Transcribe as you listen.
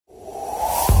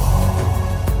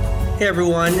Hey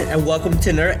everyone, and welcome to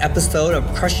another episode of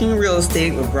Crushing Real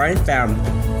Estate with Brian Pham,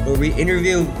 where we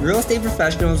interview real estate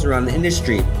professionals around the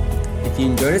industry. If you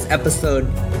enjoyed this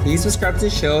episode, please subscribe to the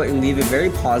show and leave a very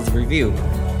positive review.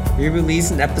 We release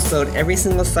an episode every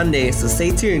single Sunday, so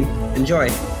stay tuned. Enjoy.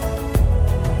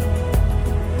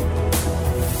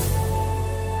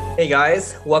 Hey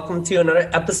guys, welcome to another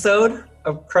episode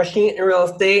of Crushing in Real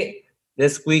Estate.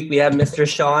 This week we have Mr.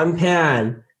 Sean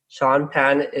Pan. Sean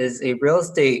Pan is a real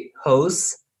estate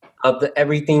host of the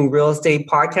Everything Real Estate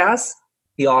podcast.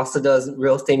 He also does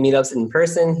real estate meetups in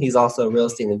person. He's also a real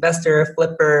estate investor,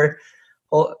 flipper.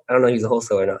 I don't know if he's a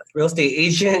wholesaler or not. Real estate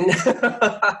agent.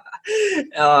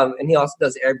 And he also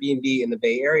does Airbnb in the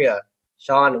Bay Area.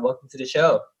 Sean, welcome to the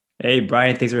show. Hey,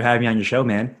 Brian. Thanks for having me on your show,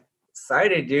 man.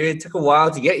 Excited, dude. It took a while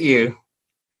to get you.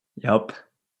 Yep.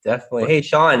 Definitely. Hey,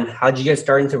 Sean, how'd you get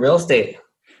started into real estate?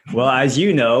 Well, as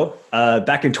you know,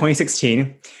 back in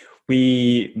 2016,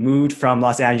 we moved from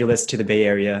Los Angeles to the Bay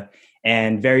Area.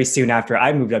 And very soon after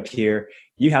I moved up here,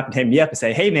 you happened to hit me up and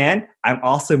say, hey, man, I'm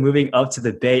also moving up to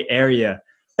the Bay Area.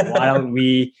 Why don't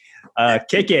we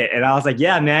kick it? And I was like,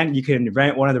 yeah, man, you can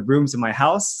rent one of the rooms in my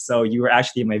house. So you were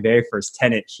actually my very first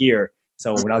tenant here.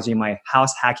 So when I was doing my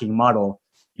house hacking model,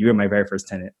 you were my very first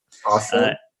tenant.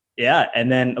 Awesome. Yeah.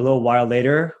 And then a little while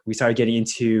later, we started getting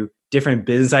into different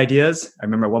business ideas. I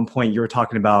remember at one point you were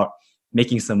talking about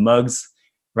making some mugs,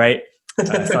 right?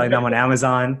 Selling them on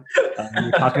Amazon. You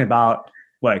were talking about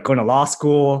going to law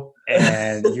school,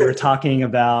 and you were talking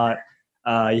about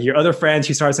your other friends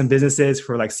who started some businesses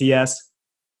for like CS.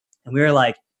 And we were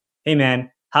like, hey man,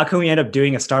 how can we end up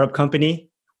doing a startup company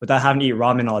without having to eat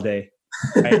ramen all day?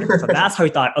 Right? So that's how we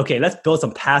thought, okay, let's build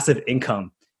some passive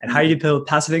income. And how do you build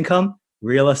passive income?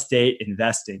 Real estate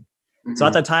investing. Mm-hmm. So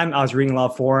at that time, I was reading a lot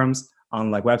of forums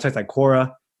on like websites like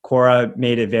Quora. Quora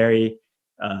made it very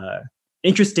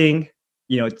interesting,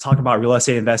 to talk about real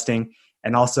estate investing,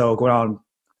 and also going on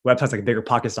websites like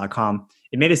biggerpockets.com.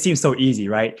 It made it seem so easy,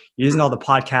 right? You're using all the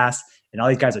podcasts, and all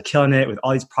these guys are killing it with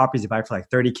all these properties you buy for like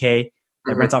 $30K,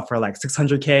 that rents out for like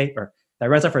 $600K, or that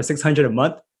rents out for $600 a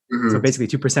month. Mm-hmm. So basically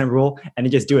 2% rule, and they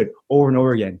just do it over and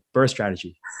over again. Burst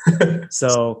strategy.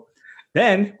 So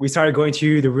then we started going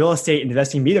to the real estate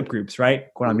investing meetup groups,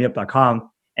 right? Going on meetup.com.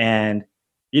 And,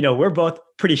 we're both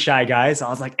pretty shy guys. So I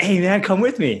was like, hey, man, come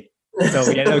with me. So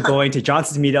we ended up going to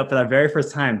Johnson's meetup for that very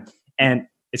first time. And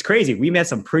it's crazy. We met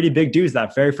some pretty big dudes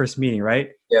that very first meeting,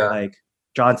 right? Yeah. Like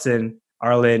Johnson,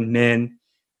 Arlen, Min.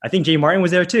 I think Jay Martin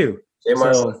was there too. Jay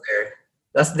Martin was there.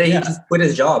 That's the day he just quit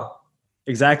his job.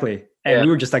 Exactly. And we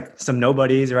were just like some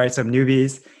nobodies, right? Some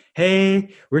newbies.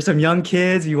 Hey, we're some young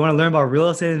kids. You want to learn about real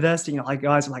estate investing? Like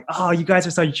guys are like, oh, you guys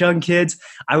are such young kids.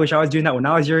 I wish I was doing that when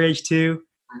I was your age too.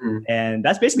 Mm-hmm. And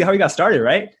that's basically how we got started,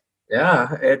 right?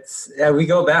 Yeah, we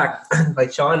go back.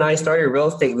 Like Sean and I started real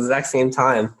estate at the exact same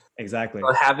time. Exactly.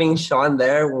 So having Sean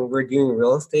there when we're doing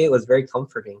real estate was very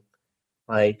comforting.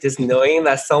 Like just knowing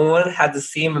that someone had the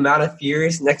same amount of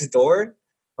fears next door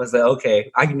was like,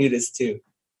 okay, I can do this too.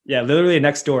 Yeah, literally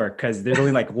next door, because there's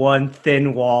only like one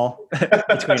thin wall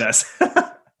between us.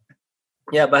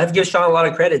 Yeah, but I have to give Sean a lot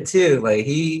of credit too. Like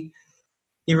he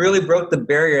really broke the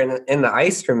barrier in the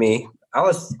ice for me. I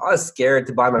was scared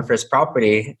to buy my first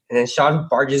property, and then Sean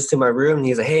barges to my room and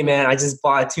he's like, "Hey man, I just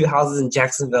bought 2 houses in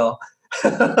Jacksonville."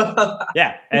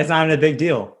 Yeah, and it's not even a big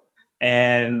deal.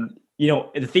 And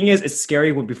the thing is, it's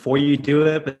scary before you do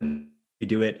it, but you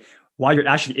do it. While you're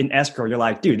actually in escrow, you're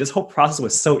like, dude, this whole process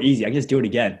was so easy. I can just do it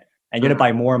again. And you're going to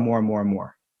buy more and more and more and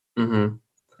more. Mm-hmm.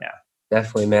 Yeah.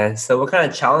 Definitely, man. So what kind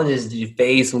of challenges did you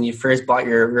face when you first bought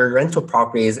your rental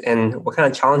properties? And what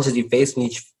kind of challenges did you face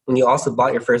when you also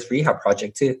bought your first rehab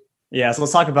project too? Yeah. So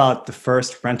let's talk about the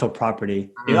first rental property.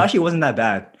 Mm-hmm. It actually wasn't that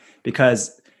bad,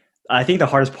 because I think the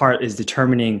hardest part is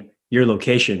determining your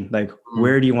location. Like,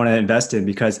 where do you want to invest in?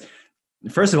 Because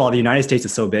first of all, the United States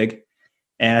is so big.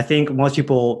 And I think most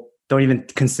people don't even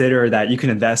consider that you can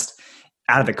invest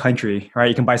out of the country, right?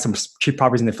 You can buy some cheap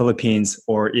properties in the Philippines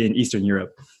or in Eastern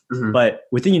Europe. Mm-hmm. But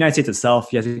within the United States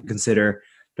itself, you have to consider,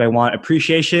 do I want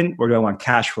appreciation or do I want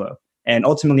cash flow? And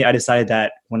ultimately, I decided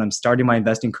that when I'm starting my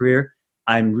investing career,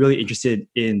 I'm really interested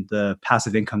in the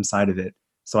passive income side of it.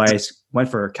 So I went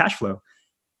for cash flow.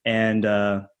 And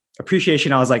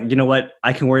appreciation, I was like, you know what?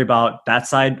 I can worry about that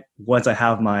side once I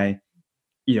have my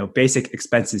basic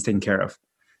expenses taken care of.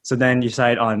 So then you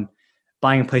decide on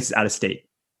buying places out of state.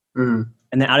 Mm.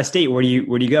 And then out of state, where do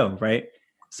you go, right?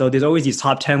 So there's always these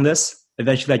top 10 lists.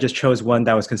 Eventually I just chose one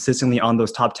that was consistently on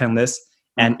those top 10 lists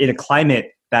and in a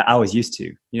climate that I was used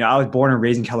to. I was born and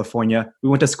raised in California. We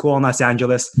went to school in Los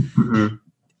Angeles. Mm-hmm.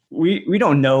 We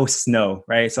don't know snow,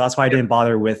 right? So that's why I didn't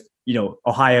bother with,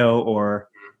 Ohio or,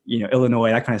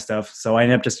 Illinois, that kind of stuff. So I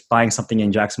ended up just buying something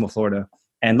in Jacksonville, Florida.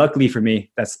 And luckily for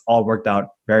me, that's all worked out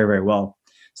very, very well.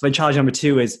 So then challenge number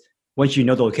 2 is, once you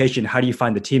know the location, how do you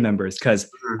find the team members? Because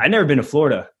I'd never been to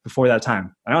Florida before that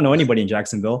time. I don't know anybody in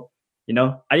Jacksonville. I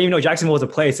didn't even know Jacksonville was a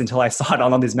place until I saw it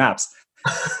on these maps.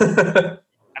 Right?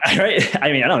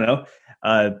 I mean, I don't know.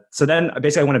 So then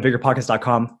basically I went to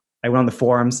biggerpockets.com. I went on the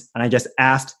forums and I just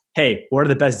asked, hey, what are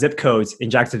the best zip codes in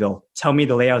Jacksonville? Tell me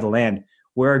the layout of the land.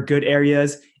 Where are good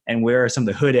areas and where are some of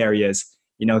the hood areas,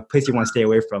 places you want to stay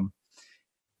away from.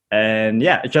 And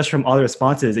yeah, just from all the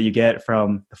responses that you get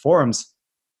from the forums,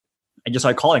 I just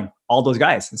started calling all those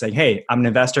guys and saying, hey, I'm an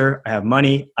investor. I have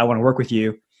money. I want to work with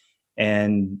you.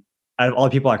 And out of all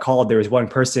the people I called, there was one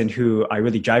person who I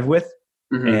really jive with.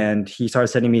 And he started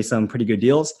sending me some pretty good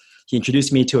deals. He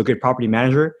introduced me to a good property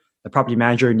manager. The property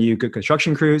manager knew good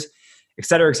construction crews, et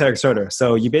cetera, et cetera, et cetera.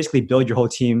 So you basically build your whole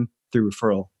team through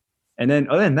referral. And then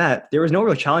other than that, there was no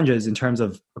real challenges in terms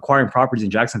of acquiring properties in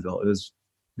Jacksonville. It was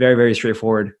very, very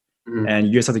straightforward. And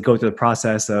you just have to go through the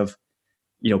process of,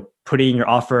 putting in your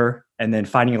offer and then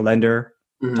finding a lender,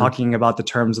 talking about the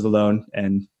terms of the loan,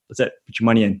 and that's it. Put your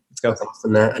money in. Let's go. That's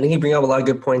awesome, man. I think you bring up a lot of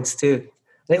good points too.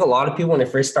 I think a lot of people, when they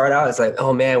first start out, it's like,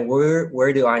 oh man,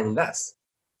 where do I invest?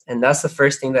 And that's the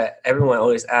first thing that everyone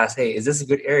always asks. Hey, is this a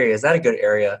good area? Is that a good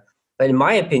area? But in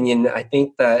my opinion, I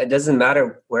think that it doesn't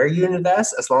matter where you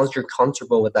invest as long as you're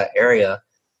comfortable with that area,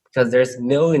 because there's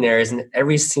millionaires in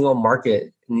every single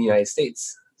market in the United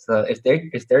States. So if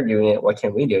they're doing it, why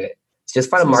can't we do it? Just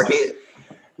find a market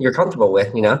you're comfortable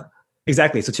with,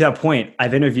 Exactly. So to that point,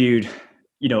 I've interviewed,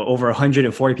 over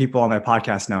 140 people on my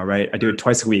podcast now, right? I do it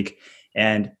twice a week.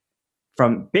 And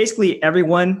from basically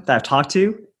everyone that I've talked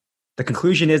to, the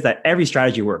conclusion is that every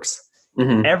strategy works.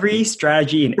 Every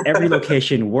strategy in every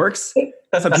location works.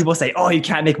 Some people say, oh, you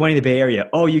can't make money in the Bay Area.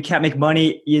 Oh, you can't make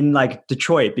money in like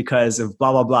Detroit because of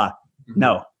blah, blah, blah.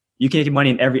 No, you can make money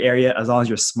in every area as long as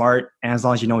you're smart and as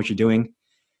long as you know what you're doing.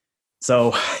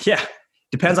 So yeah,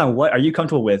 depends on what are you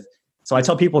comfortable with. So I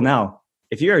tell people now,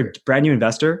 if you're a brand new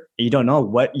investor and you don't know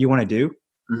what you want to do,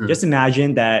 just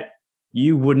imagine that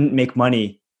you wouldn't make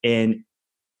money in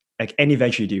like any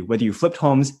venture you do, whether you flipped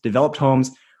homes, developed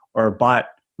homes, or bought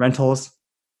rentals.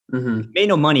 Made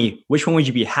no money. Which one would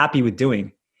you be happy with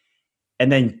doing?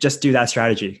 And then just do that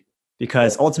strategy,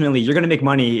 because ultimately you're going to make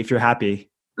money if you're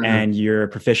happy and you're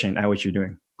proficient at what you're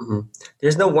doing.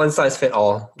 There's no one size fit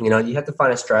all. You have to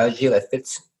find a strategy that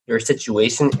fits your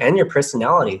situation and your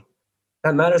personality.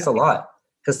 That matters a lot,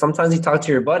 because sometimes you talk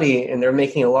to your buddy and they're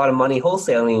making a lot of money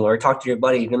wholesaling, or talk to your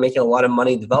buddy and they're making a lot of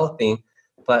money developing,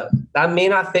 but that may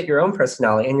not fit your own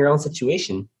personality and your own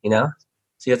situation, So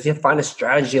you have to find a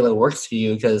strategy that works for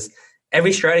you, because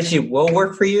every strategy will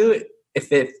work for you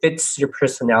if it fits your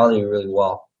personality really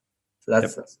well. So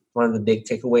that's one of the big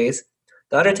takeaways.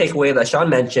 The other takeaway that Sean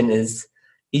mentioned is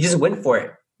he just went for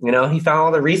it. He found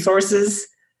all the resources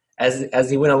as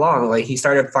he went along. Like, he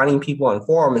started finding people on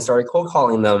forum and started cold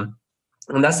calling them.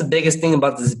 And that's the biggest thing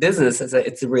about this business, is that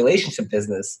it's a relationship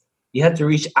business. You have to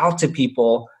reach out to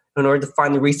people in order to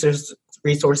find the resources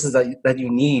that you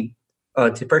need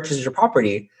to purchase your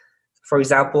property. For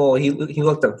example, he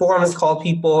looked at forums, called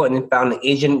people, and then found an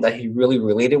agent that he really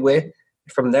related with.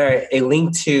 From there, a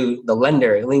link to the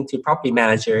lender, a link to property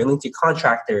manager, a link to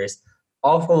contractors,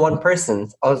 all from one person.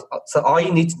 So all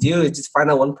you need to do is just find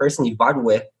that one person you vibe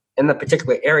with in that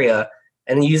particular area,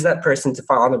 and then use that person to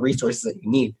find all the resources that you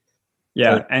need.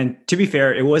 Yeah, and to be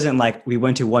fair, it wasn't like we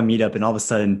went to one meetup and all of a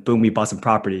sudden, boom, we bought some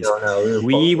properties. No,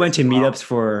 we went to meetups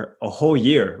for a whole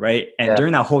year, right? And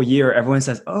during that whole year, everyone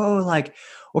says, oh, like,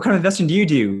 what kind of investing do you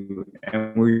do?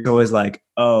 And we're always like,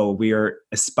 oh, we are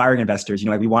aspiring investors.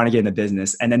 We want to get in the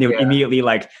business. And then they would immediately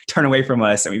like turn away from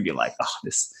us, and we'd be like, oh,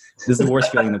 this is the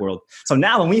worst feeling in the world. So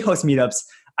now when we host meetups,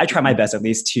 I try my best at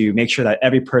least to make sure that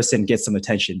every person gets some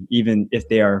attention, even if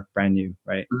they are brand new,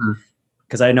 right?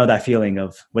 Because I know that feeling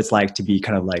of what it's like to be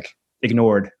kind of like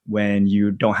ignored when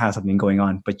you don't have something going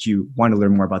on, but you want to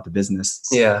learn more about the business.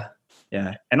 Yeah.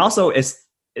 And also it's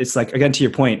like, again, to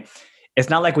your point, it's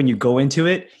not like when you go into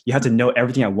it, you have to know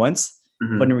everything at once,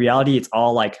 but in reality, it's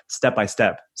all like step by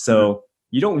step. So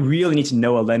you don't really need to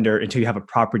know a lender until you have a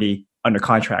property under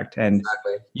contract. And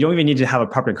you don't even need to have a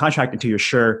property contract until you're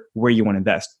sure where you want to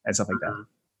invest and stuff like that.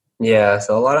 Yeah.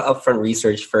 So a lot of upfront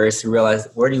research first, you realize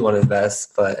where do you want to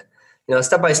invest, but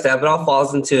step by step, it all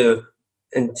falls into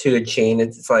a chain.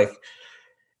 It's like,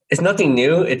 it's nothing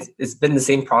new. It's been the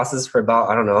same process for about,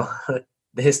 I don't know,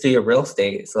 the history of real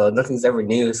estate. So nothing's ever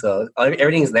new. So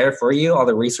everything's there for you. All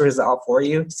the resources are out for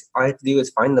you. All you have to do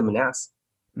is find them and ask.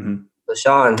 So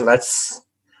Sean, let's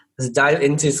dive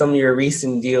into some of your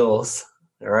recent deals.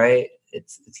 All right.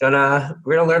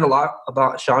 we're gonna learn a lot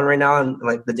about Sean right now and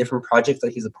like the different projects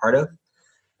that he's a part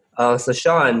of. So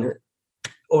Sean,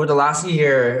 over the last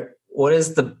year, what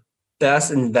is the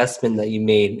best investment that you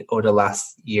made over the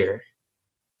last year?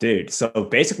 Dude, so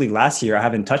basically last year I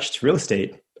haven't touched real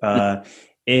estate. So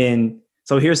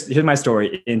here's my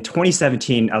story. In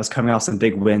 2017, I was coming off some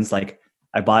big wins. Like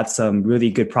I bought some really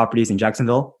good properties in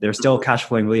Jacksonville. They're still cash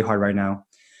flowing really hard right now.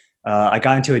 I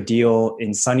got into a deal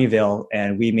in Sunnyvale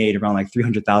and we made around like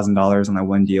 $300,000 on that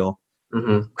one deal.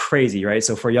 Crazy, right?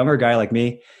 So for a younger guy like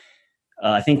me,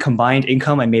 I think combined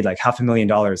income, I made like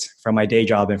 $500,000 from my day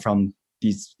job and from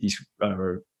these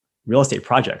real estate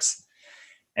projects.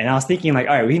 And I was thinking like,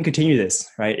 all right, we can continue this,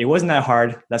 right? It wasn't that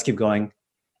hard. Let's keep going.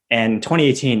 And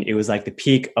 2018, it was like the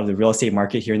peak of the real estate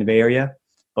market here in the Bay Area,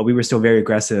 but we were still very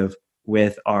aggressive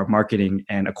with our marketing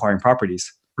and acquiring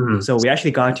properties. So we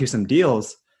actually got into some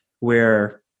deals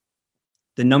where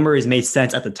the numbers made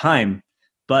sense at the time,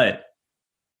 but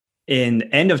in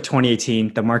the end of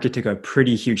 2018, the market took a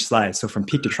pretty huge slide. So from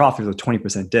peak to trough, it was a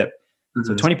 20% dip.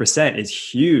 So 20%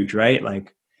 is huge, right?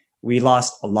 Like we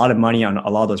lost a lot of money on a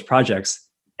lot of those projects.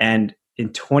 And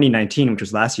in 2019, which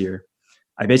was last year,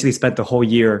 I basically spent the whole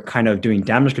year kind of doing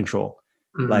damage control.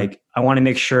 Like I want to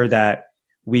make sure that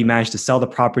we manage to sell the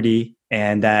property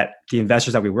and that the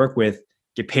investors that we work with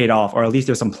get paid off, or at least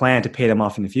there's some plan to pay them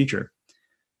off in the future.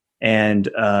 And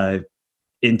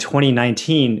in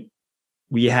 2019,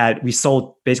 we had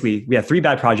 3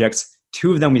 bad projects.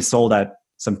 2 of them we sold at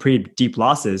some pretty deep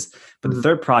losses, but the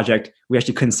third project we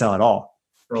actually couldn't sell at all.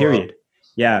 Period. Wow.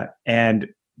 Yeah, and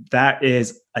that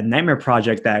is a nightmare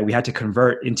project that we had to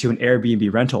convert into an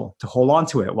Airbnb rental to hold on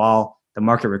to it while the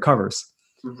market recovers.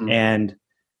 And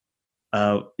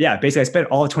basically I spent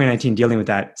all of 2019 dealing with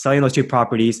that, selling those 2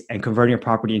 properties and converting a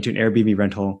property into an Airbnb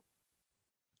rental.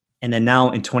 And then now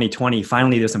in 2020,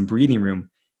 finally there's some breathing room.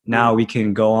 Now we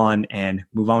can go on and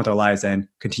move on with our lives and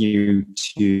continue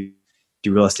to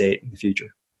do real estate in the future.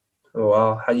 Oh,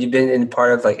 wow. Have you been in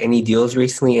part of like any deals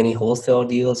recently, any wholesale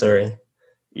deals or?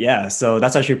 Yeah, so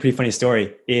that's actually a pretty funny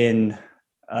story. In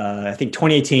I think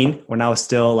 2018, when I was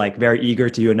still like very eager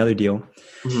to do another deal,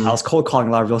 I was cold calling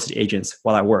a lot of real estate agents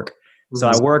while at work. So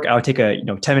at work, I would take a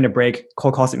 10-minute break,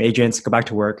 cold call some agents, go back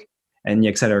to work, and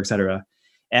et cetera, et cetera.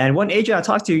 And one agent I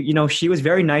talked to, she was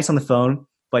very nice on the phone,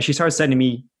 but she started sending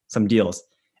me some deals.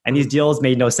 And these deals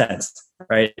made no sense,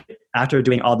 right? After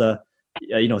doing all the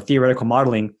theoretical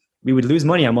modeling, we would lose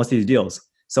money on most of these deals.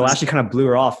 So I actually kind of blew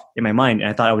her off in my mind, and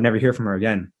I thought I would never hear from her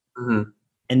again.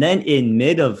 And then in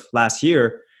mid of last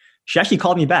year, she actually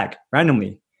called me back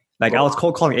randomly. Like I was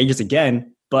cold calling agents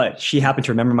again, but she happened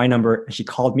to remember my number and she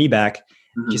called me back.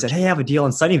 She said, hey, I have a deal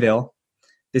in Sunnyvale.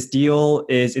 This deal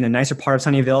is in a nicer part of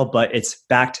Sunnyvale, but it's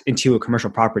backed into a commercial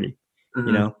property,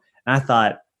 And I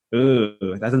thought, ooh,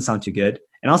 that doesn't sound too good.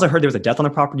 And I also heard there was a death on the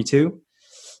property too.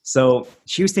 So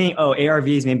she was saying,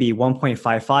 ARVs maybe 1.55,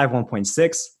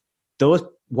 1.6. Those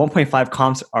 1.5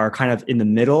 comps are kind of in the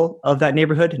middle of that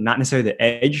neighborhood, not necessarily the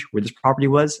edge where this property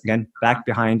was, again, back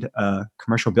behind a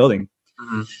commercial building.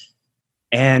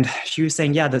 And she was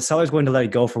saying, yeah, the seller's going to let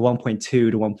it go for 1.1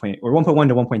 to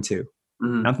 1.2.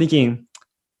 And I'm thinking,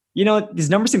 these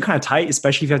numbers seem kind of tight,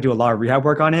 especially if you have to do a lot of rehab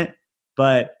work on it.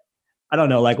 But I don't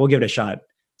know, we'll give it a shot.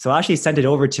 So I actually sent it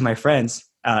over to my friends,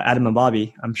 Adam and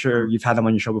Bobby. I'm sure you've had them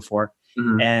on your show before.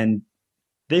 And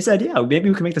they said, yeah, maybe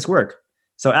we can make this work.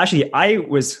 So actually, I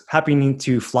was happening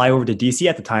to fly over to DC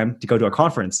at the time to go to a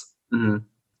conference. And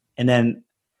then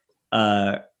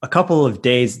a couple of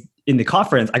days in the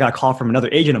conference, I got a call from another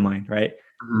agent of mine, right?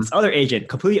 This other agent,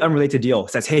 completely unrelated deal,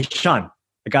 says, hey, Sean,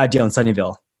 I got a deal in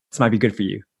Sunnyvale. This might be good for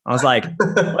you. I was like,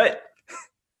 what?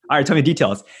 All right, tell me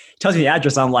details. He tells me the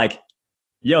address. I'm like,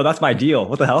 yo, that's my deal.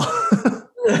 What the hell?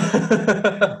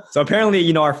 So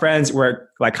apparently, our friends were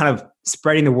like kind of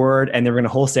spreading the word and they were going to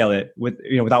wholesale it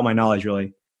without my knowledge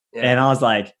really. Yeah. And I was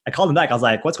like, I called him back. I was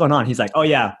like, what's going on? He's like, oh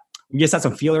yeah, we just had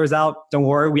some feelers out. Don't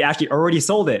worry. We actually already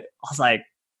sold it. I was like,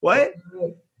 what?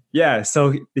 Yeah.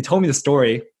 So they told me the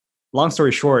story. Long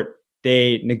story short,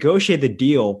 they negotiated the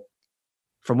deal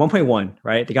for 1.1,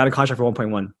 right? They got a contract for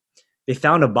 1.1. They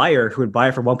found a buyer who would buy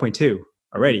it for 1.2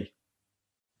 already.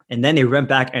 And then they went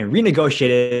back and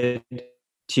renegotiated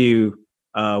to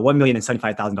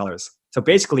 $1,075,000. So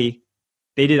basically,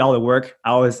 they did all the work.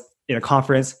 I was in a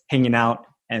conference, hanging out,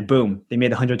 and boom, they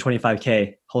made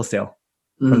 $125K wholesale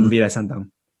from the lead I sent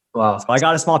them. Wow. So I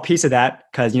got a small piece of that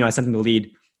because, I sent them the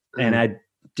lead and I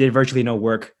did virtually no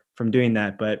work from doing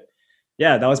that. But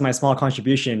yeah, that was my small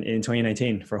contribution in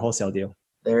 2019 for a wholesale deal.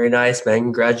 Very nice, man.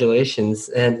 Congratulations.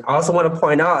 And I also want to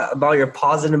point out about your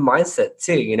positive mindset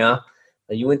too,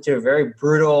 You went through a very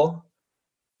brutal,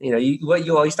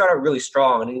 you started out really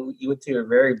strong, and you went through a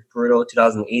very brutal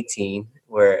 2018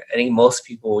 where I think most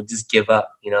people would just give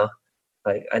up.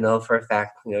 Like I know for a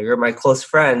fact, you're my close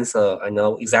friend, so I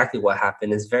know exactly what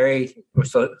happened.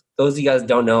 So those of you guys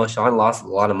don't know, Sean lost a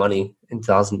lot of money in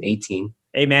 2018.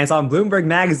 Hey man, it's on Bloomberg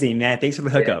Magazine, man. Thanks for the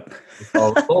hookup.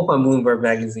 Yeah. Both on Bloomberg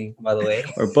Magazine, by the way.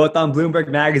 We're both on Bloomberg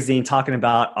Magazine talking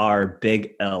about our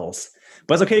big L's.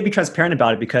 But it's okay to be transparent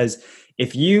about it, because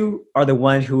if you are the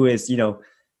one who is,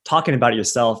 talking about it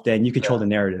yourself, then you control the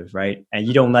narrative, right? And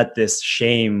you don't let this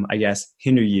shame, I guess,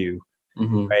 hinder you,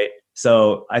 right?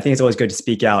 So I think it's always good to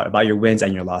speak out about your wins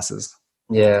and your losses.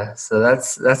 Yeah, so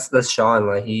that's Sean.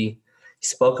 Like he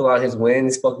spoke about his win,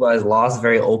 he spoke about his loss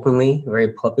very openly,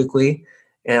 very publicly,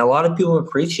 and a lot of people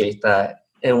appreciate that.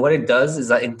 And what it does is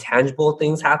that intangible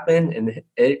things happen, and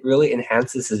it really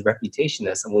enhances his reputation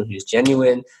as someone who's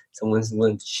genuine, someone who's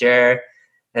willing to share,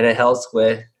 and it helps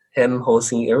with him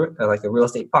hosting a real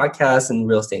estate podcast and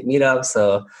real estate meetup.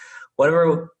 So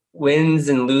whatever wins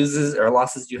and loses or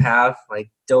losses you have, like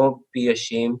don't be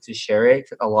ashamed to share it.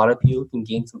 A lot of people can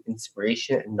gain some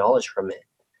inspiration and knowledge from it.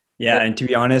 Yeah, and to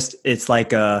be honest, it's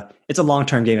like it's a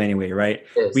long-term game anyway, right?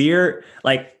 We're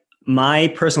like, my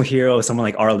personal hero is someone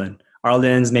like Arlen.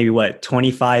 Arlen's maybe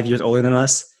 25 years older than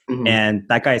us, and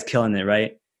that guy is killing it,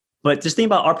 right? But just think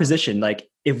about our position. Like,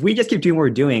 if we just keep doing what we're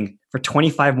doing for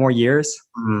 25 more years,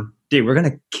 dude, we're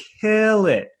gonna kill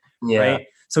it, right?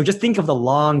 So just think of the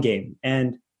long game.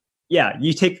 And yeah,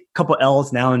 you take a couple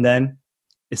L's now and then.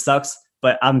 It sucks,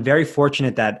 but I'm very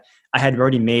fortunate that I had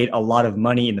already made a lot of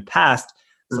money in the past,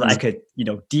 so that I could,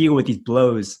 deal with these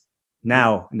blows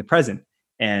now in the present.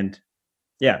 And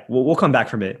yeah, we'll come back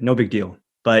from it. No big deal.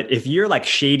 But if you're like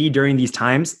shady during these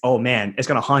times, oh man, it's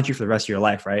gonna haunt you for the rest of your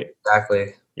life, right?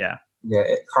 Exactly. Yeah. Yeah.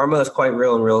 Karma is quite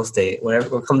real in real estate. What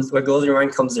goes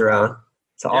around comes around.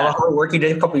 So all the hard work you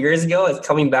did a couple of years ago is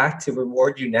coming back to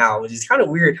reward you now, which is kind of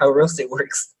weird how real estate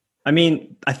works. I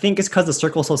mean, I think it's because the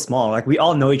circle's so small. Like, we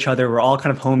all know each other. We're all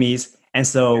kind of homies. And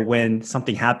so when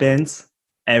something happens,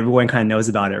 everyone kind of knows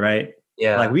about it, right?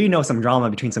 Yeah. Like, we know some drama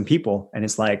between some people, and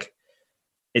it's like,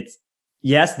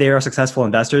 yes, they are successful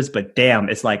investors, but damn,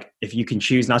 it's like, if you can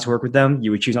choose not to work with them,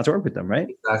 you would choose not to work with them, right?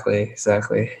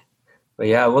 Exactly. But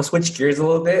yeah, we'll switch gears a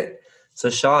little bit. So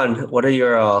Sean, what are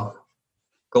your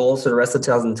goals for the rest of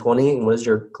 2020? And what is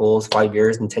your goals 5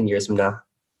 years and 10 years from now?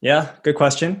 Yeah, good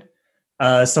question.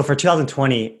 So for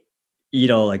 2020,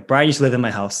 like Brian used to live in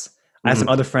my house. I have some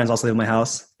other friends also live in my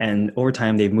house, and over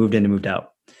time they've moved in and moved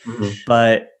out.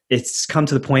 But it's come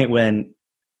to the point when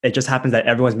it just happens that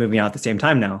everyone's moving out at the same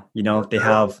time now. They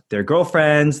have their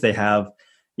girlfriends, they have,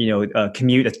 a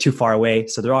commute that's too far away.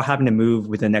 So they're all having to move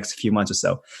within the next few months or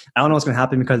so. I don't know what's going to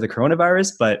happen because of the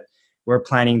coronavirus, but we're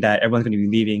planning that everyone's going to be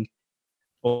leaving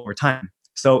over time.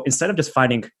 So instead of just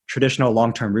finding traditional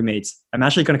long-term roommates, I'm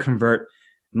actually going to convert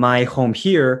my home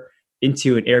here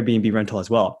into an Airbnb rental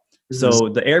as well. So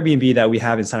the Airbnb that we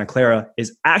have in Santa Clara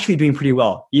is actually doing pretty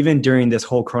well, even during this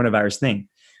whole coronavirus thing.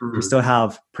 We still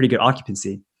have pretty good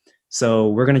occupancy. So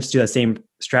we're going to just do that same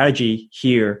strategy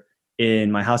here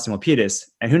in my house in Milpitas.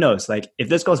 And who knows, like, if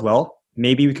this goes well,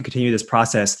 maybe we can continue this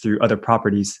process through other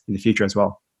properties in the future as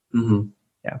well.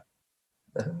 Yeah.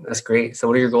 That's great. So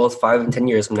what are your goals 5 and 10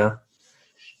 years from now?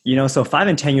 So 5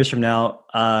 and 10 years from now,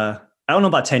 I don't know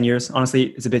about 10 years. Honestly,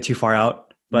 it's a bit too far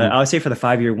out. But I would say for the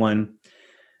 5-year one,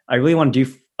 I really want to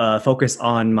do focus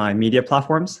on my media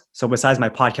platforms. So besides my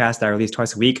podcast that I release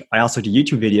twice a week, I also do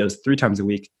YouTube videos 3 times a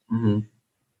week.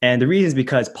 And the reason is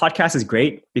because podcast is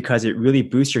great because it really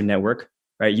boosts your network,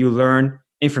 right? You learn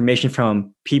information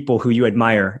from people who you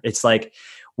admire. It's like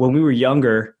when we were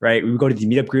younger, right? We would go to these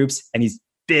meetup groups, and these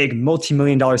big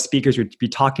multi-million-dollar speakers would be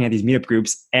talking at these meetup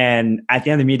groups. And at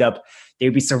the end of the meetup, they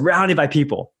would be surrounded by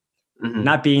people.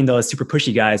 Not being those super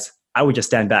pushy guys, I would just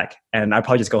stand back and I'd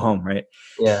probably just go home, right?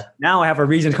 Yeah. Now I have a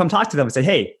reason to come talk to them and say,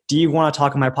 hey, do you want to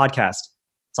talk on my podcast?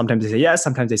 Sometimes they say yes,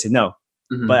 sometimes they say no.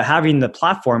 But having the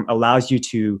platform allows you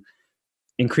to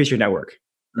increase your network,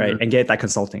 right? And get that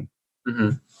consulting.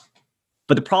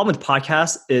 But the problem with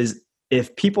podcasts is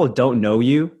if people don't know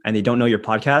you and they don't know your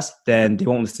podcast, then they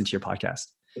won't listen to your podcast.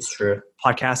 It's true.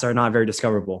 Podcasts are not very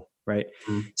discoverable, right?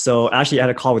 So actually I had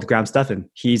a call with Graham Stephan.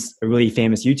 He's a really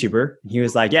famous YouTuber. He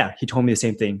was like, yeah, he told me the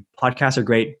same thing. Podcasts are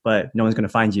great, but no one's going to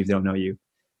find you if they don't know you.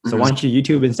 So why don't you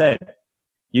YouTube instead?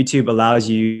 YouTube allows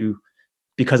you,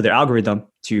 because of their algorithm,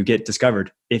 to get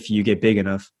discovered if you get big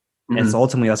enough. And so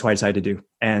ultimately that's what I decided to do.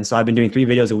 And so I've been doing 3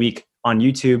 videos a week on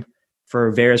YouTube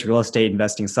for various real estate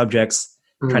investing subjects,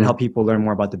 trying to help people learn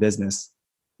more about the business.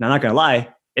 Now, I'm not going to lie,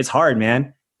 it's hard,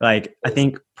 man. Like, I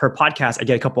think per podcast, I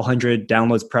get a couple hundred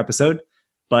downloads per episode,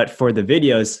 But for the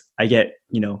videos, I get,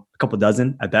 a couple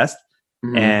dozen at best.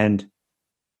 Mhm. And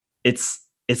it's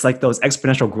like those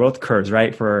exponential growth curves,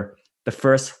 right? For the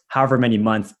first however many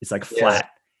months, it's like flat.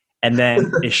 And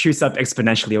then it shoots up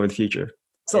exponentially over the future.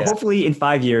 So hopefully in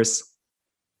 5 years,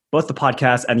 both the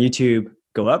podcast and YouTube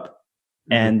go up.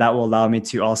 And that will allow me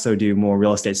to also do more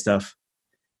real estate stuff.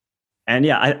 And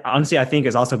I think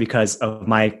it's also because of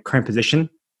my current position.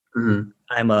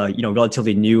 I'm a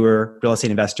relatively newer real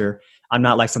estate investor. I'm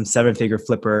not like some 7-figure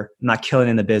flipper. I'm not killing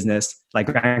in the business like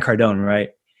Grant Cardone, right?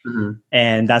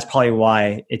 And that's probably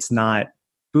why it's not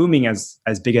booming as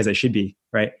big as it should be,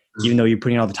 right? Even though you're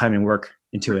putting all the time and work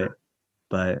into it,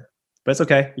 but it's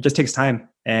okay. It just takes time,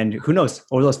 and who knows?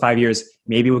 Over those 5 years,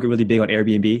 maybe we'll get really big on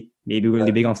Airbnb. Maybe we'll get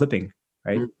really big on flipping,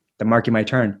 right? The market might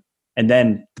turn, and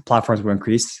then the platforms will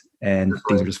increase, and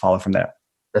things will just follow from there.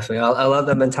 Definitely, I love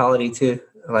that mentality too.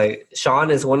 Like Sean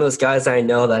is one of those guys I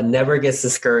know that never gets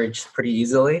discouraged pretty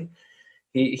easily.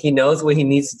 He knows what he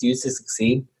needs to do to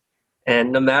succeed.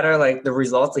 And no matter like the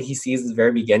results that he sees at the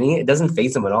very beginning, it doesn't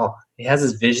faze him at all. He has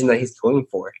this vision that he's going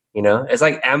for, It's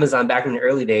like Amazon back in the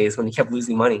early days when he kept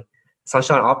losing money. That's how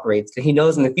Sean operates. He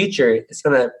knows in the future he's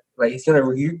gonna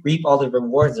reap all the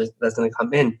rewards that's gonna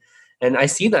come in. And I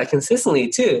see that consistently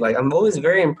too. Like I'm always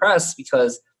very impressed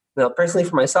because personally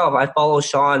for myself, I follow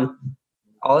Sean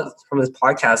all from his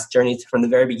podcast journey from the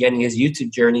very beginning, his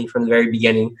YouTube journey from the very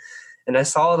beginning. And I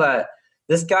saw that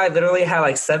this guy literally had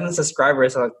like 7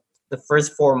 subscribers on the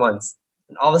first 4 months.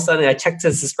 And all of a sudden I checked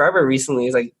his subscriber recently,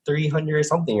 it's like 300 or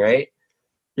something, right?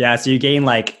 Yeah. So I gained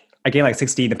like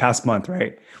 60 in the past month,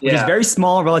 right? Which is very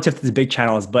small relative to the big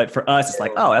channels. But for us, it's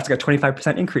like, oh, that's like a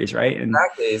 25% increase, right? And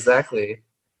Exactly.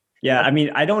 Yeah. I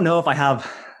mean, I don't know if I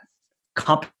have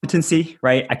competency,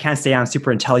 right? I can't say I'm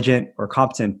super intelligent or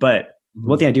competent, but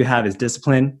one thing I do have is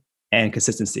discipline and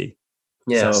consistency.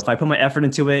 So if I put my effort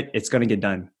into it, it's going to get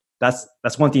done. That's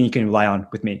one thing you can rely on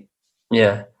with me.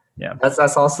 Yeah.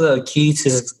 That's also a key to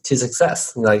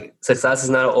success. Like success is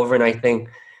not an overnight thing.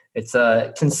 It's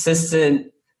a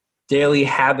consistent daily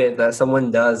habit that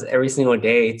someone does every single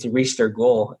day to reach their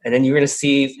goal. And then you're going to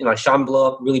see, Sean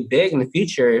blow up really big in the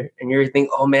future. And you're going to think,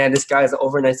 oh man, this guy is an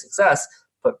overnight success.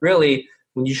 But really,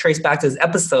 when you trace back to this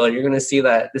episode, you're going to see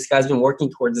that this guy's been working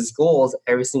towards his goals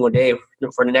every single day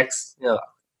for the next,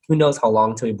 who knows how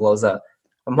long until he blows up.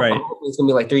 I'm hoping it's going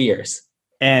to be like 3 years.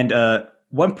 And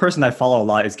one person I follow a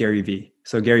lot is Gary Vee.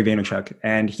 So Gary Vaynerchuk.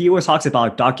 And he always talks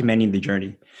about documenting the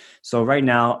journey. So right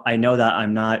now, I know that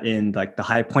I'm not in like the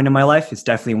high point of my life. It's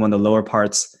definitely one of the lower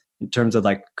parts in terms of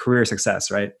like career success,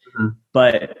 right?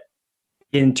 But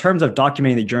in terms of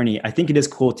documenting the journey, I think it is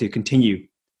cool to continue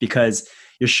because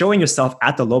you're showing yourself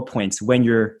at the low points when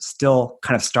you're still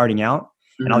kind of starting out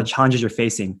and all the challenges you're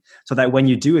facing so that when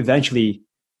you do eventually,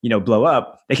 blow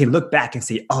up, they can look back and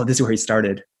say, oh, this is where he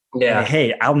started. Yeah. And,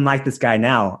 hey, I'm like this guy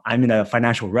now. I'm in a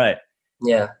financial rut.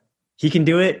 Yeah. He can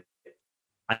do it.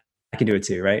 I can do it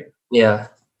too, right? Yeah.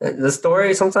 The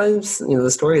story sometimes,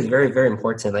 the story is very, very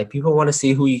important. Like people want to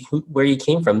see where you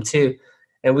came from too.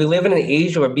 And we live in an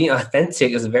age where being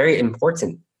authentic is very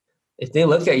important. If they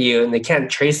look at you and they can't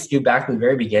trace you back from the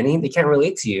very beginning, they can't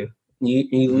relate to you.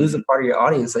 You lose a part of your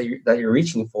audience that you're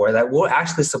reaching for that will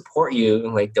actually support you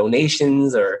in like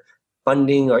donations or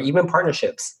funding or even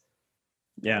partnerships.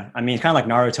 Yeah. I mean, it's kind of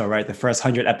like Naruto, right? The first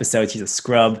 100 episodes, he's a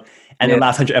scrub. And the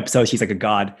last 100 episodes, he's like a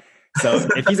god. So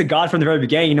if he's a god from the very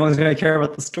beginning, no one's going to care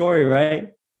about the story,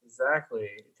 right? Exactly.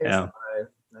 Yeah.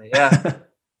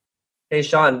 Hey,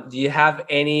 Sean, do you have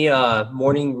any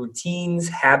morning routines,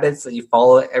 habits that you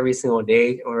follow every single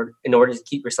day or in order to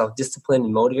keep yourself disciplined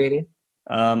and motivated?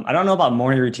 I don't know about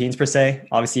morning routines per se.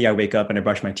 Obviously, I wake up and I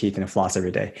brush my teeth and I floss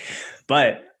every day.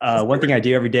 But one thing I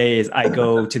do every day is I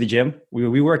go to the gym.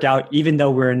 We work out. Even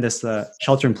though we're in this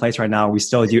shelter in place right now, we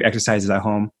still do exercises at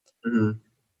home.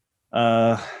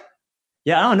 I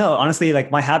don't know. Honestly,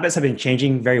 like my habits have been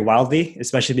changing very wildly,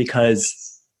 especially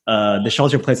because the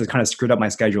shelter in place has kind of screwed up my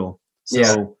schedule.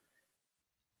 So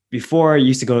before I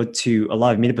used to go to a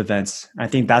lot of meetup events. I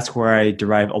think that's where I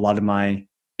derive a lot of my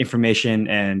information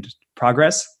and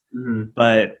progress.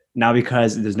 But now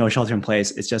because there's no shelter in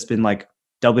place, it's just been like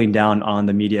doubling down on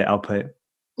the media output.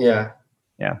 Yeah.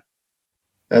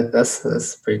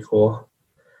 That's pretty cool.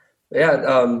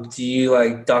 Do you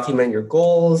like document your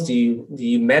goals? Do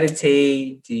you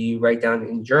meditate? Do you write down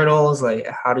in journals? Like,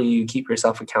 how do you keep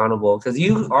yourself accountable? Because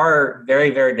you are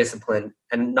very, very disciplined,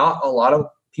 and not a lot of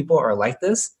people are like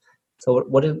this. So,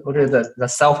 what are the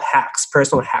self hacks,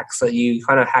 personal hacks that you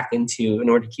kind of hack into in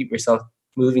order to keep yourself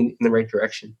moving in the right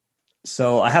direction?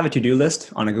 So, I have a to-do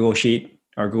list on a Google Sheet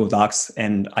or Google Docs,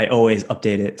 and I always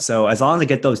update it. So, as long as I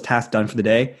get those tasks done for the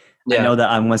day, I know that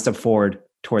I'm one step forward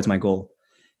towards my goal.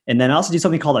 And then I also do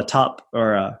something called a top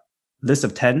or a list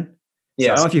of 10. So I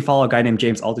don't know if you follow a guy named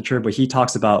James Altucher, but he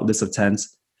talks about lists of 10s.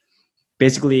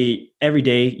 Basically, every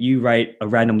day you write a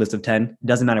random list of 10. It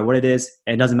doesn't matter what it is,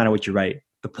 and it doesn't matter what you write.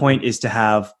 The point is to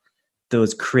have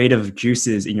those creative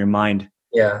juices in your mind.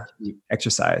 Yeah.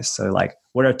 Exercise. So like,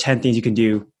 what are 10 things you can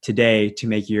do today to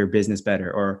make your business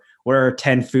better? Or what are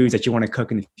 10 foods that you want to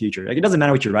cook in the future? Like, it doesn't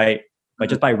matter what you write, but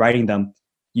just by writing them,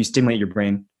 you stimulate your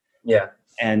brain. Yeah.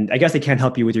 And I guess they can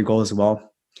help you with your goals as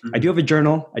well. I do have a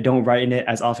journal. I don't write in it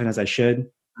as often as I should.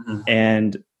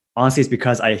 And honestly, it's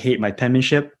because I hate my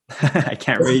penmanship. I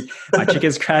can't read. My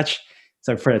chicken scratch.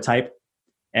 So I prefer to type.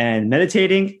 And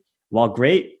meditating, while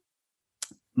great,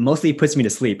 mostly puts me to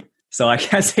sleep. So I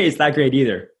can't say it's that great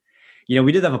either.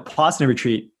 We did have a Vipassana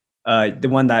retreat, the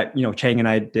one that, Chang and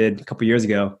I did a couple of years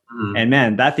ago. And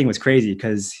man, that thing was crazy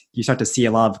because you start to see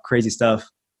a lot of crazy stuff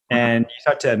and you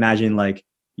start to imagine like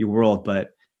your world.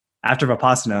 But after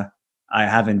Vipassana, I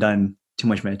haven't done too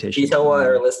much meditation. Can you tell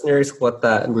our listeners what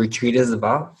that retreat is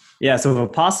about? Yeah. So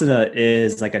Vipassana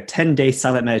is like a 10-day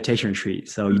silent meditation retreat.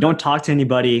 So you don't talk to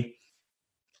anybody.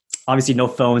 Obviously, no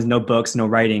phones, no books, no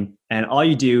writing. And all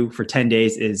you do for 10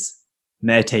 days is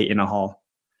meditate in a hall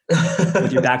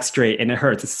with your back straight. And it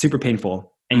hurts. It's super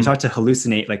painful. And you start to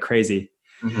hallucinate like crazy.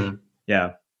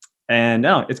 Yeah. And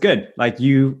no, it's good. Like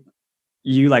you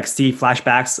like see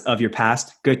flashbacks of your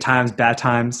past, good times, bad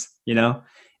times,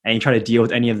 and you try to deal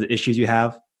with any of the issues you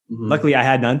have. Luckily I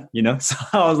had none, so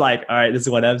I was like, all right, this is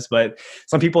whatevs. But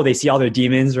some people, they see all their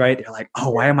demons, right? They're like, oh,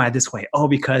 why am I this way? Oh,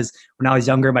 because when I was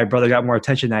younger, my brother got more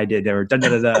attention than I did. They were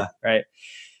da-da-da-da, right?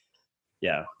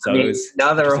 Yeah. So it was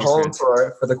now that we're home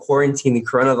for the quarantine, the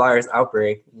coronavirus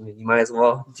outbreak, you might as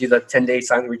well do the 10-day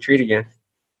silent retreat again.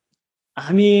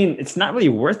 I mean, it's not really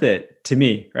worth it to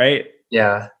me, right?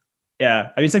 Yeah. Yeah.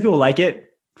 I mean, some people like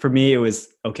it. For me, it was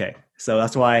okay. So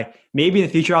that's why maybe in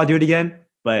the future I'll do it again,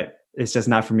 but it's just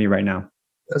not for me right now.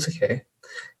 That's okay.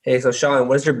 Hey, so Sean,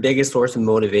 what is your biggest source of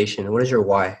motivation? What is your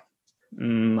why?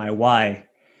 My why.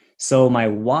 So my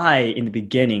why in the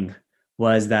beginning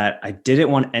was that I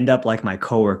didn't want to end up like my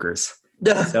coworkers.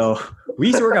 So we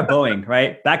used to work at Boeing,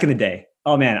 right? Back in the day.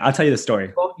 Oh man, I'll tell you the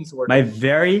story. My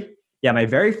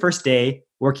very first day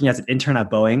working as an intern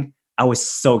at Boeing, I was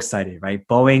so excited, right?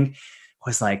 Boeing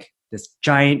was like this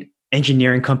giant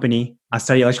engineering company. I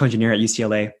studied electrical engineering at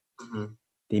UCLA.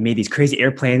 They made these crazy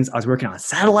airplanes. I was working on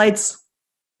satellites.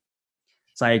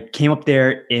 So I came up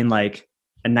there in like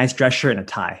a nice dress shirt and a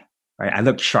tie, right? I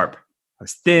looked sharp. I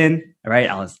was thin, right?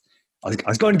 I was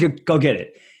going to go get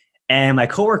it. And my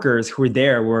coworkers who were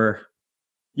there were,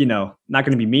 not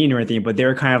going to be mean or anything, but they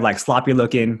were kind of like sloppy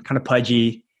looking, kind of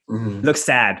pudgy, looked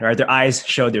sad, right? Their eyes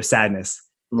showed their sadness.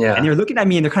 Yeah. And they were looking at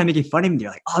me and they're kind of making fun of me. They're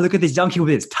like, oh, look at this young kid with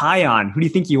his tie on. Who do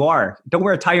you think you are? Don't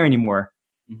wear a tie anymore.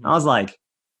 I was like,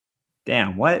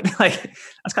 damn, what? Like,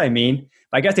 that's kind of mean.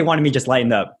 But I guess they wanted me just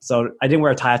lightened up. So I didn't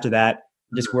wear a tie after that.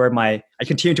 I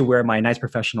continued to wear my nice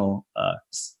professional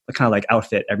kind of like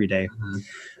outfit every day.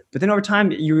 But then over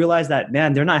time, you realize that,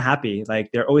 man, they're not happy.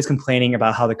 Like, they're always complaining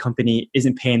about how the company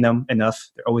isn't paying them enough.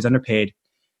 They're always underpaid.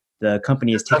 The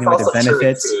company is taking away their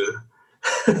benefits.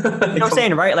 You know what I'm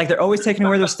saying, right? Like, they're always taking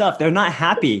away their stuff. They're not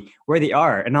happy where they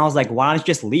are. And I was like, why don't you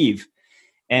just leave?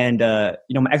 And, my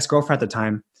ex-girlfriend at the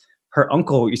time, her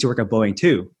uncle used to work at Boeing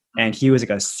too. And he was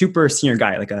like a super senior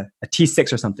guy, like a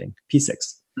T6 or something,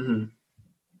 P6.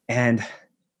 And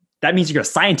that means you're a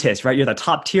scientist, right? You're the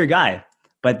top tier guy.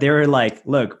 But they were like,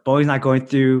 look, Boeing's not going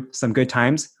through some good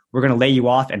times. We're going to lay you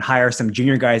off and hire some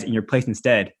junior guys in your place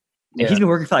instead. And he's been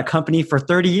working for that company for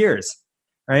 30 years,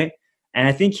 right? And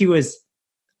I think he was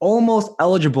almost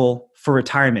eligible for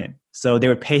retirement. So they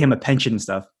would pay him a pension and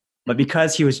stuff. But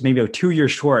because he was maybe 2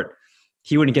 years short,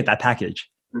 he wouldn't get that package.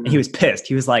 And he was pissed.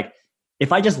 He was like,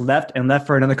 if I just left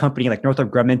for another company like Northrop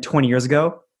Grumman 20 years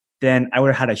ago, then I would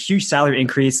have had a huge salary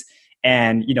increase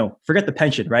and, forget the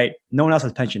pension, right? No one else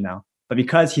has pension now. But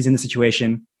because he's in the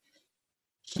situation,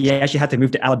 he actually had to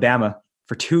move to Alabama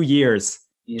for 2 years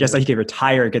just so he could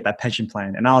retire and get that pension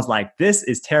plan. And I was like, this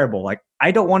is terrible. Like,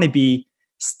 I don't want to be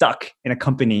stuck in a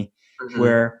company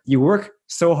where you work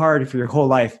so hard for your whole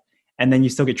life and then you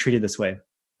still get treated this way.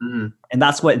 And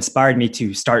that's what inspired me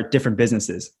to start different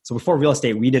businesses. So before real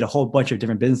estate, we did a whole bunch of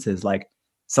different businesses, like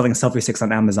selling selfie sticks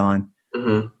on Amazon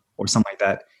or something like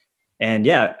that. And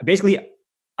basically,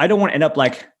 I don't want to end up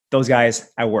like those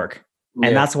guys at work.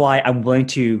 And that's why I'm willing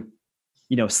to,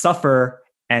 suffer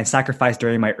and sacrifice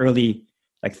during my early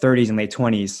like 30s and late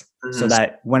 20s so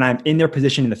that when I'm in their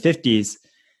position in the 50s,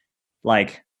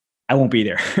 like I won't be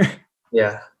there.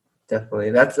 Yeah,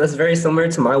 definitely. That's very similar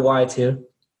to my why too.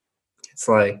 It's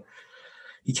like,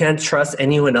 you can't trust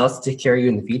anyone else to take care of you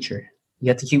in the future. You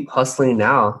have to keep hustling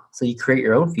now, so you create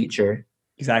your own future.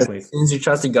 Exactly. As soon as you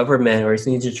trust the government, or as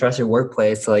soon as you trust your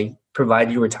workplace to like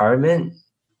provide you retirement,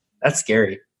 that's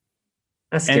scary.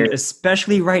 That's And scary.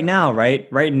 especially right now, right?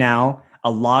 Right now,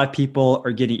 a lot of people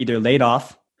are getting either laid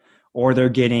off or they're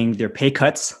getting their pay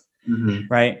cuts,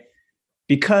 right?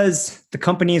 Because the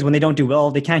companies, when they don't do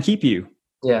well, they can't keep you.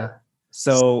 Yeah.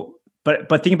 So, but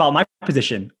think about my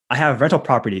position. I have rental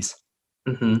properties.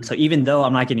 So even though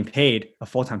I'm not getting paid a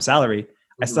full-time salary,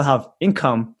 I still have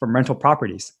income from rental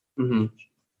properties.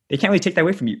 They can't really take that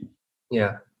away from you.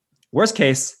 Yeah. Worst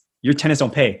case, your tenants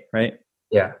don't pay, right?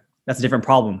 Yeah. That's a different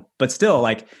problem. But still,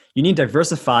 like, you need to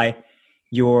diversify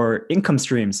your income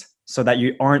streams so that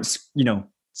you aren't,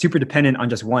 super dependent on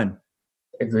just one.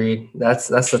 Agreed. That's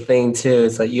the thing too.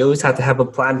 It's like you always have to have a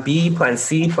plan B, plan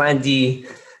C, plan D,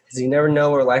 because you never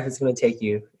know where life is going to take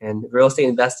you. And real estate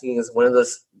investing is one of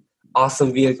those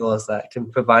awesome vehicles that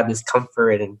can provide this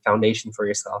comfort and foundation for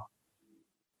yourself.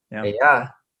 Yeah.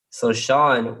 So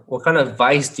Sean, what kind of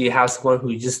advice do you have to someone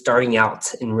who's just starting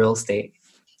out in real estate?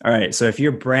 All right. So if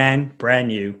you're brand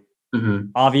new,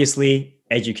 obviously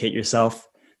educate yourself.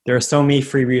 There are so many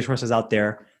free resources out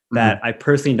there that I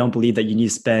personally don't believe that you need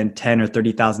to spend $10,000 or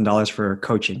 $30,000 for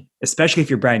coaching, especially if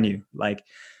you're brand new. Like,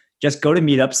 just go to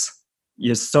meetups.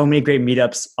 There's so many great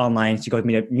meetups online. So you go to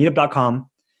meetup.com.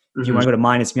 If you want to go to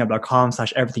mine, it's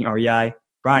meetup.com/everythingrei.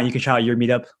 Brian, you can shout out your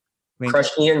meetup link.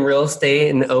 Crushing in real estate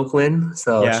in Oakland.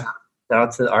 So shout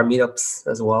out to our meetups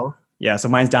as well. Yeah, so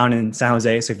mine's down in San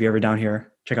Jose. So if you're ever down here,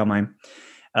 check out mine.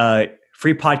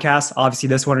 Free podcast. Obviously,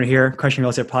 this one right here, Crushing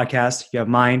Real Estate Podcast. You have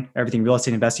mine, Everything Real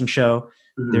Estate Investing Show.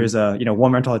 There's a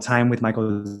one rental at a time with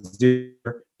Michael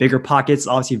Zuber. Bigger Pockets,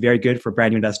 obviously very good for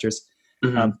brand new investors.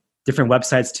 Different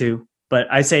websites too. But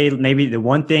I say maybe the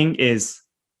one thing is,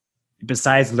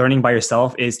 besides learning by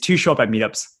yourself, is to show up at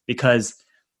meetups, because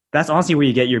that's honestly where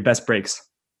you get your best breaks.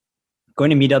 Going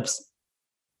to meetups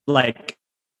like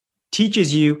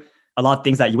teaches you a lot of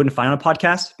things that you wouldn't find on a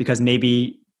podcast, because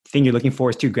maybe the thing you're looking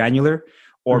for is too granular,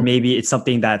 or maybe it's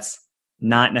something that's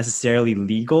not necessarily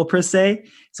legal per se.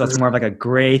 So it's more of like a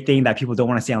gray thing that people don't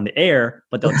want to say on the air,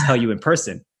 but they'll tell you in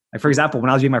person. Like, for example, when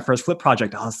I was doing my first flip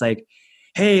project, I was like,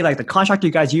 hey, like the contractor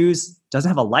you guys use doesn't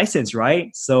have a license, right?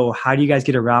 So how do you guys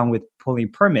get around with pulling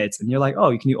permits? And you're like,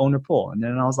 oh, you can do owner pull. And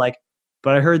then I was like,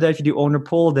 but I heard that if you do owner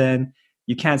pull, then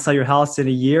you can't sell your house in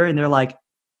a year. And they're like,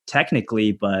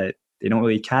 technically, but they don't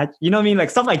really catch, you know what I mean? Like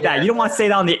stuff like that. You don't want to say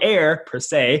that on the air per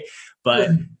se, but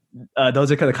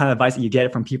those are the kind of advice that you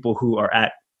get from people who are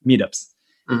at meetups.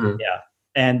 Yeah.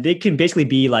 And they can basically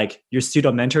be like your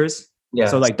pseudo mentors. Yeah.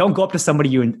 So like, don't go up to somebody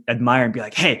you admire and be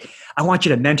like, hey, I want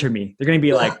you to mentor me. They're going to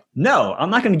be like, no, I'm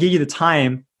not going to give you the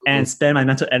time and spend my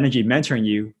mental energy mentoring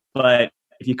you. But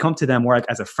if you come to them more like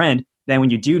as a friend, then when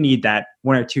you do need that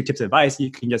one or two tips of advice,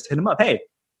 you can just hit them up. Hey,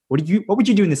 what would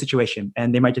you do in this situation?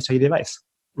 And they might just tell you the advice.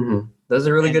 Those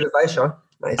are really good advice, Sean.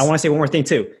 Nice. I want to say one more thing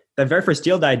too. The very first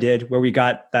deal that I did where we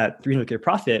got that $300K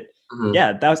profit,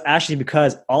 that was actually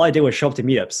because all I did was show up to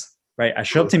meetups, right? I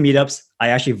show up to meetups. I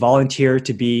actually volunteer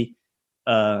to be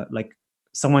like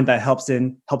someone that helps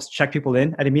check people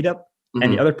in at a meetup.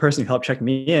 And the other person who helped check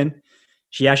me in,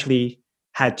 she actually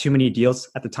had too many deals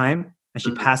at the time, and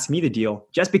she passed me the deal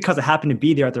just because I happened to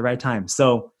be there at the right time.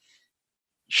 So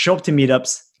show up to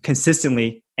meetups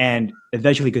consistently, and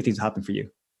eventually good things will happen for you.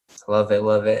 Love it.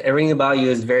 Love it. Everything about you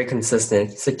is very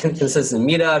consistent. It's a consistent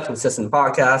meetup, consistent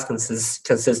podcast,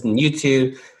 consistent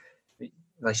YouTube.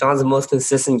 Like, Sean's the most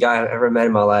consistent guy I've ever met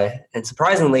in my life. And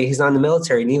surprisingly, he's not in the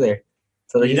military neither.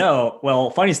 So well,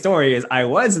 funny story is I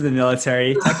was in the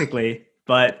military technically,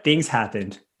 but things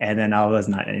happened. And then I was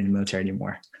not in the military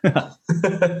anymore.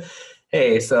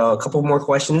 Hey, so a couple more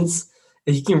questions.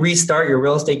 If you can restart your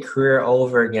real estate career all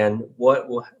over again, what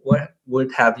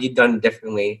would have you done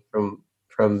differently from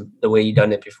the way you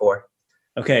done it before?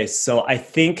 Okay, so I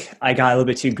think I got a little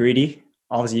bit too greedy.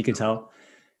 Obviously, you can tell.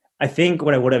 I think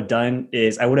what I would have done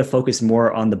is I would have focused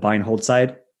more on the buy and hold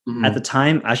side. At the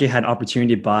time, I actually had an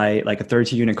opportunity to buy like a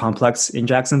 32-unit complex in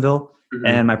Jacksonville,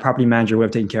 and my property manager would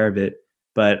have taken care of it.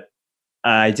 But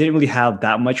I didn't really have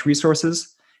that much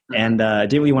resources, and I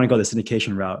didn't really want to go the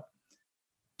syndication route.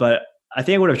 But I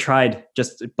think I would have tried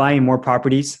just buying more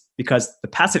properties, because the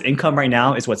passive income right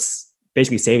now is what's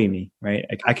basically saving me, right?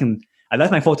 I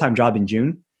left my full-time job in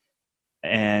June,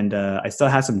 and I still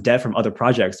have some debt from other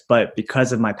projects, but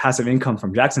because of my passive income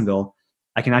from Jacksonville,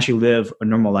 I can actually live a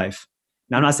normal life.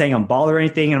 Now, I'm not saying I'm baller or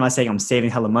anything, and I'm not saying I'm saving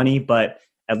hella money, but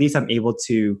at least I'm able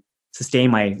to sustain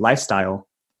my lifestyle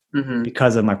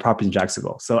because of my property in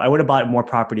Jacksonville. So I would have bought more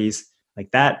properties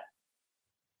like that.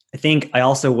 I think I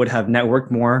also would have networked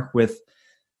more with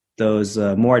those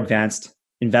more advanced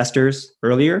investors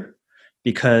earlier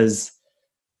because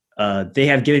they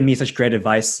have given me such great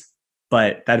advice,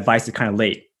 but that advice is kind of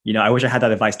late. I wish I had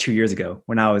that advice 2 years ago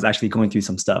when I was actually going through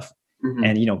some stuff. Mm-hmm.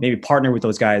 And, maybe partner with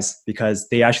those guys because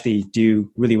they actually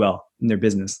do really well in their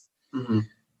business. Mm-hmm.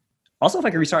 Also, if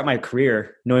I could restart my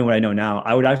career, knowing what I know now,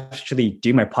 I would actually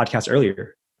do my podcast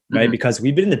earlier, right? Mm-hmm. Because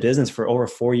we've been in the business for over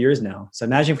 4 years now. So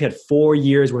imagine if we had 4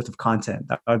 years worth of content.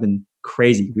 That would have been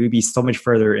crazy. We would be so much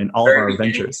further in all of our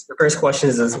ventures. The first question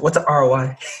is what's the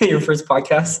ROI? Your first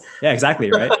podcast? Yeah,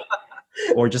 exactly, right?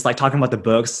 Or just like talking about the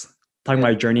books, talking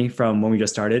about our journey from when we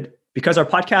just started. Because our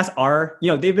podcasts are,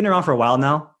 they've been around for a while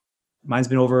now. Mine's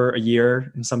been over a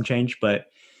year and some change. But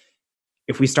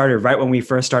if we started right when we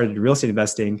first started real estate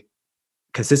investing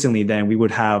consistently, then we would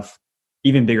have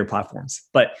even bigger platforms.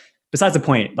 But besides the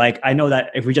point, like I know that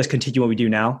if we just continue what we do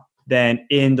now, then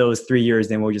in those 3 years,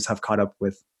 then we'll just have caught up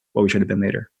with what we should have been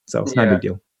later. So it's not a big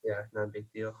deal. Yeah, not a big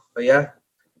deal. But yeah,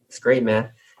 it's great,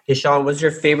 man. Hey, Sean, what's your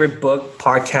favorite book,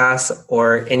 podcast,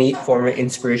 or any form of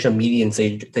inspirational mediums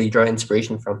that you draw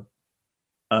inspiration from?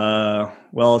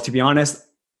 Well, to be honest,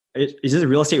 it's just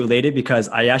real estate related because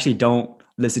I actually don't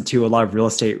listen to a lot of real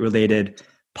estate related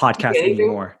podcasts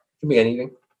anymore. Could be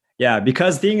anything. Yeah,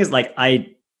 because the thing is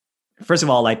first of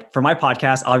all, like for my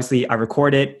podcast, obviously I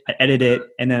record it, I edit it,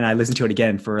 and then I listen to it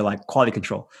again for like quality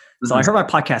control. Mm-hmm. So I heard my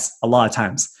podcast a lot of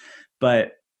times,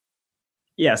 but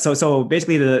yeah, so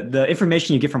basically the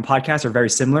information you get from podcasts are very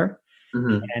similar.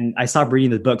 Mm-hmm. And I stopped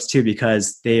reading the books too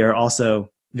because they are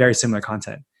also very similar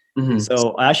content. Mm-hmm.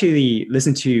 So I actually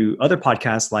listen to other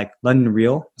podcasts like London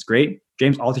Real. It's great.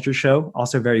 James Altucher's show,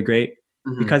 also very great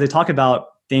because they talk about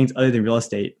things other than real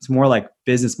estate. It's more like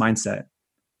business mindset.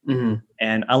 Mm-hmm.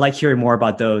 And I like hearing more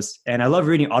about those. And I love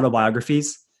reading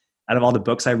autobiographies out of all the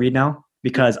books I read now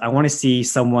because I want to see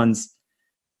I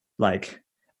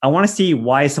want to see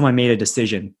why someone made a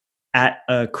decision at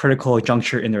a critical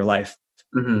juncture in their life.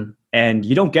 Mm-hmm. And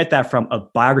you don't get that from a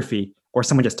biography or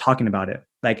someone just talking about it.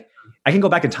 Like I can go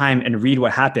back in time and read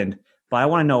what happened, but I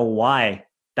want to know why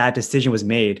that decision was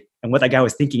made and what that guy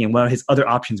was thinking and what his other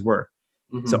options were.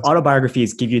 Mm-hmm. So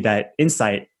autobiographies give you that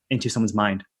insight into someone's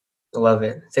mind. I love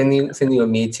it. Same thing with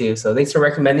me too. So thanks for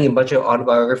recommending a bunch of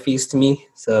autobiographies to me.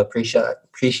 So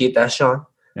appreciate that, Sean.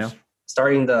 Yeah.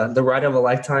 Starting the Ride of a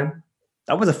Lifetime.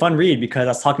 That was a fun read because I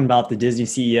was talking about the Disney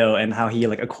CEO and how he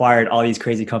acquired all these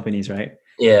crazy companies, right?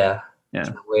 Yeah. Yeah.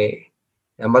 No way.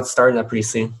 I'm about to start that pretty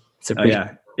soon. It's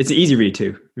an easy read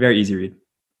too. Very easy read.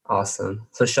 Awesome.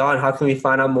 So Sean, how can we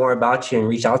find out more about you and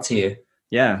reach out to you?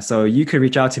 Yeah. So you could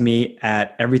reach out to me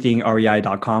at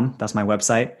everythingrei.com. That's my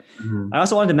website. Mm-hmm. I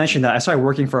also wanted to mention that I started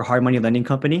working for a hard money lending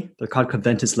company. They're called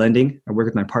Conventus Lending. I work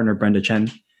with my partner, Brenda Chen.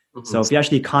 Mm-hmm. So if you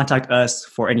actually contact us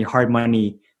for any hard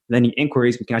money lending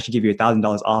inquiries, we can actually give you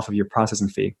 $1,000 off of your processing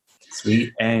fee.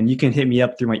 Sweet. And you can hit me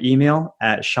up through my email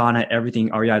at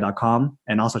sean@everythingrei.com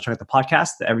and also check out the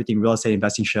podcast, the Everything Real Estate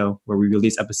Investing Show, where we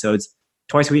release episodes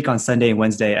twice a week on Sunday and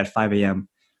Wednesday at 5 a.m.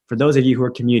 for those of you who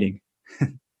are commuting.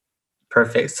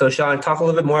 Perfect. So Sean, talk a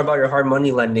little bit more about your hard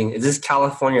money lending. Is this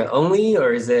California only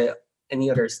or is it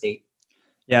any other state?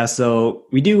 Yeah, so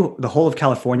we do the whole of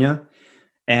California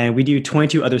and we do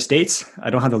 22 other states. I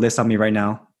don't have the list on me right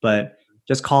now, but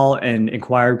just call and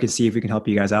inquire. We can see if we can help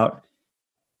you guys out.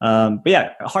 But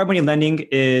yeah, hard money lending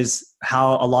is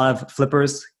how a lot of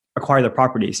flippers acquire their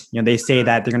properties. They say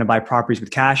that they're going to buy properties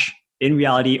with cash. In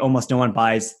reality, almost no one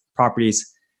buys properties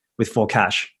with full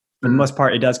cash. For the most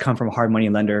part, it does come from a hard money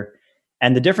lender.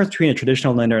 And the difference between a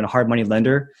traditional lender and a hard money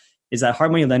lender is that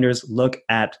hard money lenders look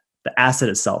at the asset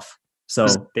itself. So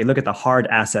they look at the hard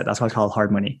asset. That's why it's called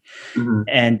hard money. Mm-hmm.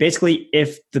 And basically,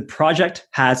 if the project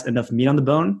has enough meat on the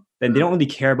bone, then they don't really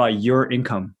care about your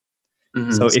income.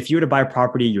 Mm-hmm. So if you were to buy a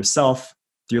property yourself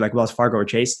through like Wells Fargo or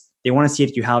Chase, they want to see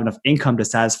if you have enough income to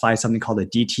satisfy something called a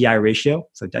DTI ratio,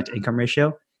 so debt to income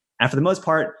ratio. And for the most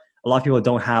part, a lot of people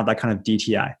don't have that kind of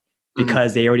DTI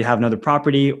because they already have another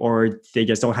property or they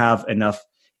just don't have enough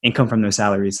income from their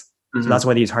salaries. Mm-hmm. So that's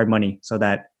why they use hard money so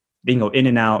that they can go in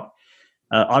and out.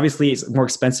 Obviously, it's more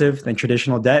expensive than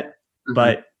traditional debt,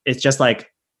 but it's just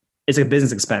like, it's a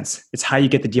business expense. It's how you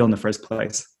get the deal in the first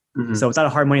place. Mm-hmm. So without a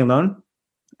hard money loan,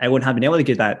 I wouldn't have been able to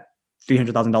get that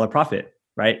 $300,000 profit,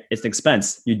 right? It's an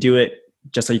expense. You do it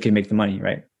just so you can make the money,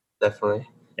 right? Definitely.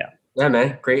 Yeah. Yeah,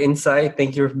 man. Great insight.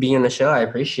 Thank you for being on the show. I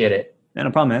appreciate it. No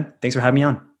problem, man. Thanks for having me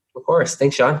on. Of course.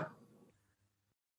 Thanks, Sean.